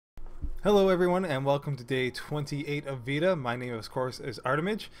Hello everyone and welcome to day 28 of VEDA. My name of course is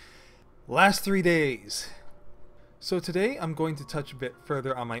Artimage. Last 3 days. So today I'm going to touch a bit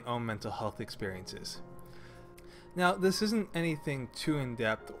further on my own mental health experiences. Now this isn't anything too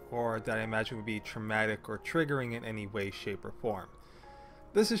in-depth or that I imagine would be traumatic or triggering in any way, shape or form.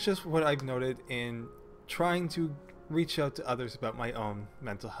 This is just what I've noted in trying to reach out to others about my own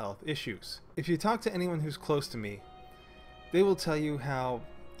mental health issues. If you talk to anyone who's close to me, they will tell you how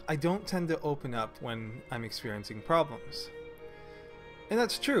I don't tend to open up when I'm experiencing problems. And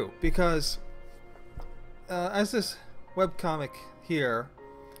that's true because as this webcomic here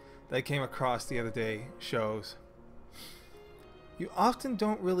that I came across the other day shows, you often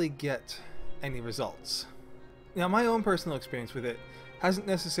don't really get any results. Now my own personal experience with it hasn't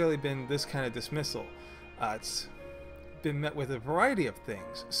necessarily been this kind of dismissal. It's been met with a variety of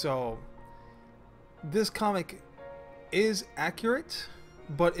things. So this comic is accurate,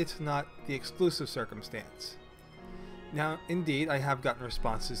 but it's not the exclusive circumstance. Now, indeed, I have gotten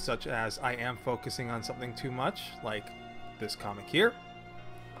responses such as I am focusing on something too much, like this comic here.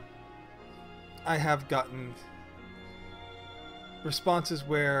 I have gotten responses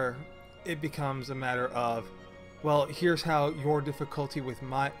where it becomes a matter of, well, here's how your difficulty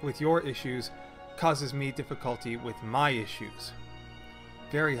with your issues causes me difficulty with my issues.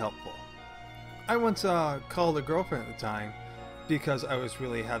 Very helpful. I once called a girlfriend at the time because I was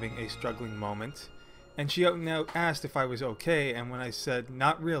really having a struggling moment, and she out and out asked if I was okay, and when I said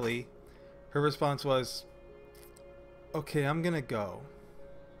not really, her response was, okay, I'm gonna go.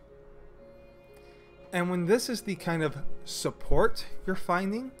 And when this is the kind of support you're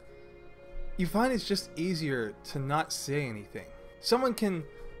finding, you find it's just easier to not say anything. Someone can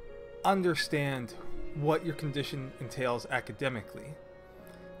understand what your condition entails academically.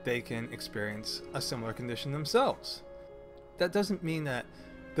 They can experience a similar condition themselves. That doesn't mean that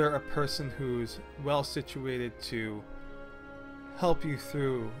they're a person who's well situated to help you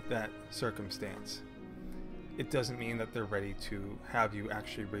through that circumstance. It doesn't mean that they're ready to have you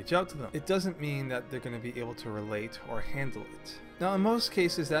actually reach out to them. It doesn't mean that they're going to be able to relate or handle it. Now, in most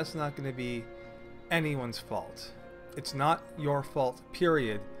cases, that's not going to be anyone's fault. It's not your fault,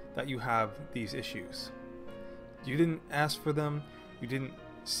 period, that you have these issues. You didn't ask for them. You didn't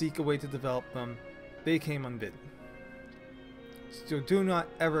seek a way to develop them. They came unbidden. So do not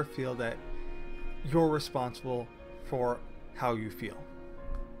ever feel that you're responsible for how you feel.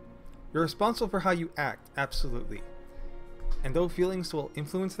 You're responsible for how you act, absolutely. And though feelings will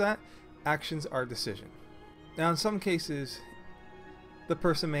influence that, actions are decision. Now in some cases, the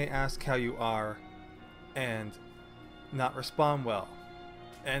person may ask how you are and not respond well.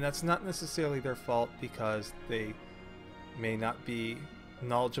 And that's not necessarily their fault because they may not be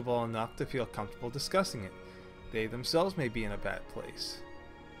knowledgeable enough to feel comfortable discussing it. They themselves may be in a bad place.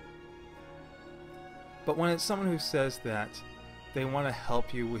 But when it's someone who says that they want to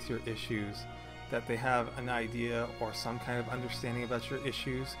help you with your issues, that they have an idea or some kind of understanding about your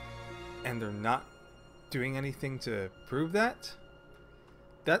issues, and they're not doing anything to prove that,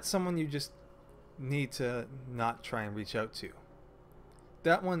 that's someone you just need to not try and reach out to.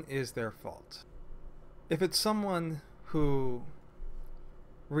 That one is their fault. If it's someone who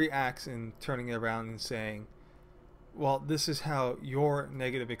reacts in turning it around and saying, well, this is how your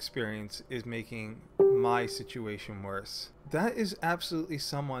negative experience is making my situation worse, that is absolutely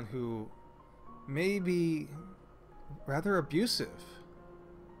someone who may be rather abusive.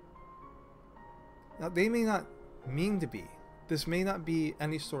 Now, they may not mean to be. This may not be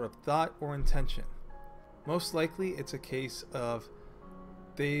any sort of thought or intention. Most likely, it's a case of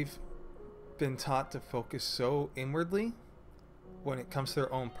they've been taught to focus so inwardly when it comes to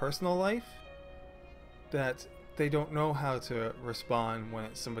their own personal life that they don't know how to respond when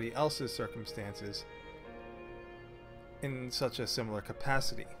it's somebody else's circumstances in such a similar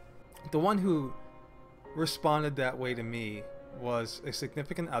capacity. The one who responded that way to me was a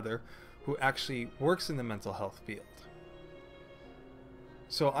significant other who actually works in the mental health field.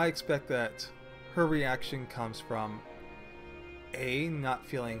 So I expect that her reaction comes from A, not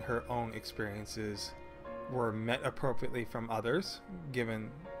feeling her own experiences were met appropriately from others,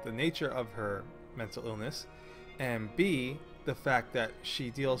 given the nature of her mental illness, and B, the fact that she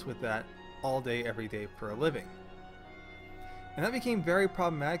deals with that all day, every day for a living. And that became very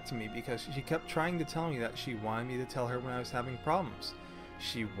problematic to me because she kept trying to tell me that she wanted me to tell her when I was having problems.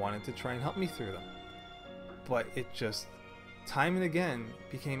 She wanted to try and help me through them. But it just, time and again,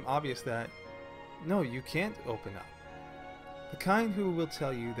 became obvious that, no, you can't open up. The kind who will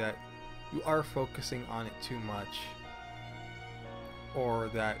tell you that you are focusing on it too much, or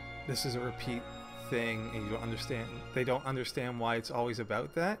that this is a repeat thing and you don't understand, they don't understand why it's always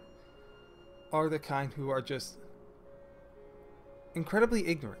about that, are the kind who are just incredibly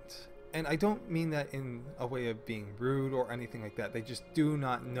ignorant. And I don't mean that in a way of being rude or anything like that. They just do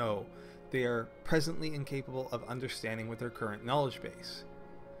not know. They are presently incapable of understanding with their current knowledge base.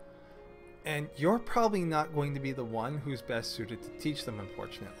 And you're probably not going to be the one who's best suited to teach them,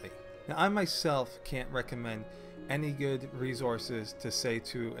 unfortunately. Now, I myself can't recommend any good resources to say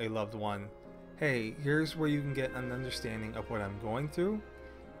to a loved one, hey, here's where you can get an understanding of what I'm going through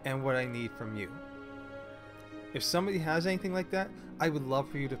and what I need from you. If somebody has anything like that, I would love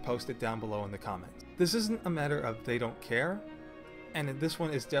for you to post it down below in the comments. This isn't a matter of they don't care, and this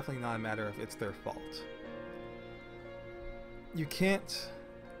one is definitely not a matter of it's their fault. You can't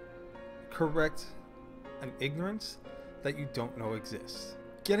correct an ignorance that you don't know exists.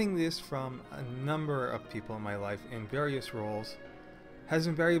 Getting this from a number of people in my life in various roles has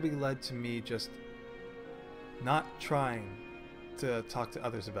invariably led to me just not trying to talk to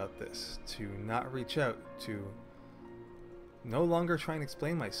others about this, to not reach out, to no longer try and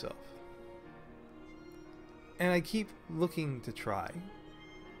explain myself. And I keep looking to try,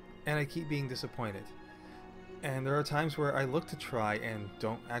 and I keep being disappointed. And there are times where I look to try and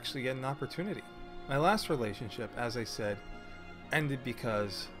don't actually get an opportunity. My last relationship, as I said, ended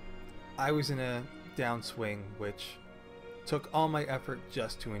because I was in a downswing which took all my effort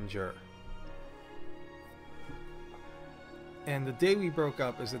just to endure. And the day we broke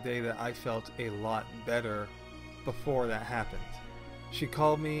up is the day that I felt a lot better before that happened. She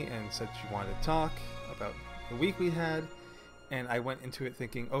called me and said she wanted to talk about the week we had, and I went into it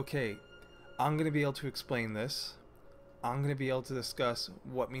thinking, okay, I'm going to be able to explain this. I'm going to be able to discuss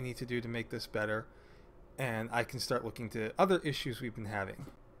what we need to do to make this better, and I can start looking to other issues we've been having.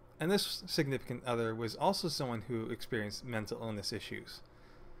 And this significant other was also someone who experienced mental illness issues.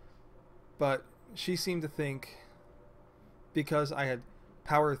 But she seemed to think because I had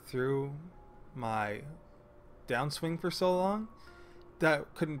powered through my downswing for so long,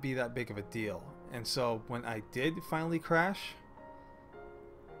 that couldn't be that big of a deal. And so when I did finally crash,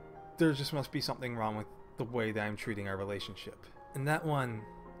 there just must be something wrong with the way that I'm treating our relationship. And that one,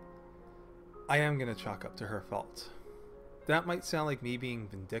 I am going to chalk up to her fault. That might sound like me being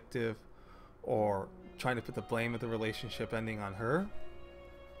vindictive or trying to put the blame of the relationship ending on her.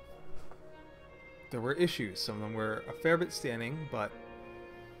 There were issues. Some of them were a fair bit standing, but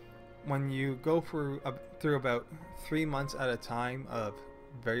when you go through about 3 months at a time of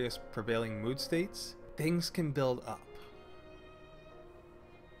various prevailing mood states, things can build up.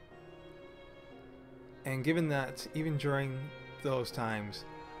 And given that, even during those times,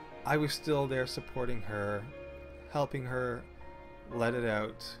 I was still there supporting her, helping her let it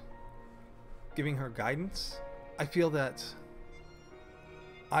out, giving her guidance, I feel that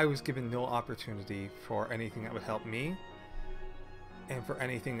I was given no opportunity for anything that would help me and for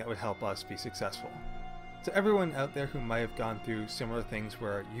anything that would help us be successful. To everyone out there who might have gone through similar things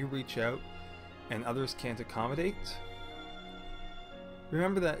where you reach out and others can't accommodate,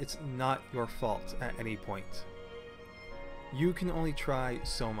 remember that it's not your fault at any point. You can only try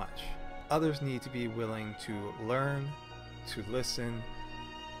so much. Others need to be willing to learn, to listen,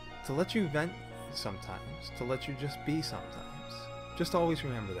 to let you vent sometimes, to let you just be sometimes. Just always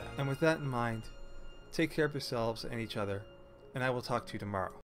remember that. And with that in mind, take care of yourselves and each other, and I will talk to you tomorrow.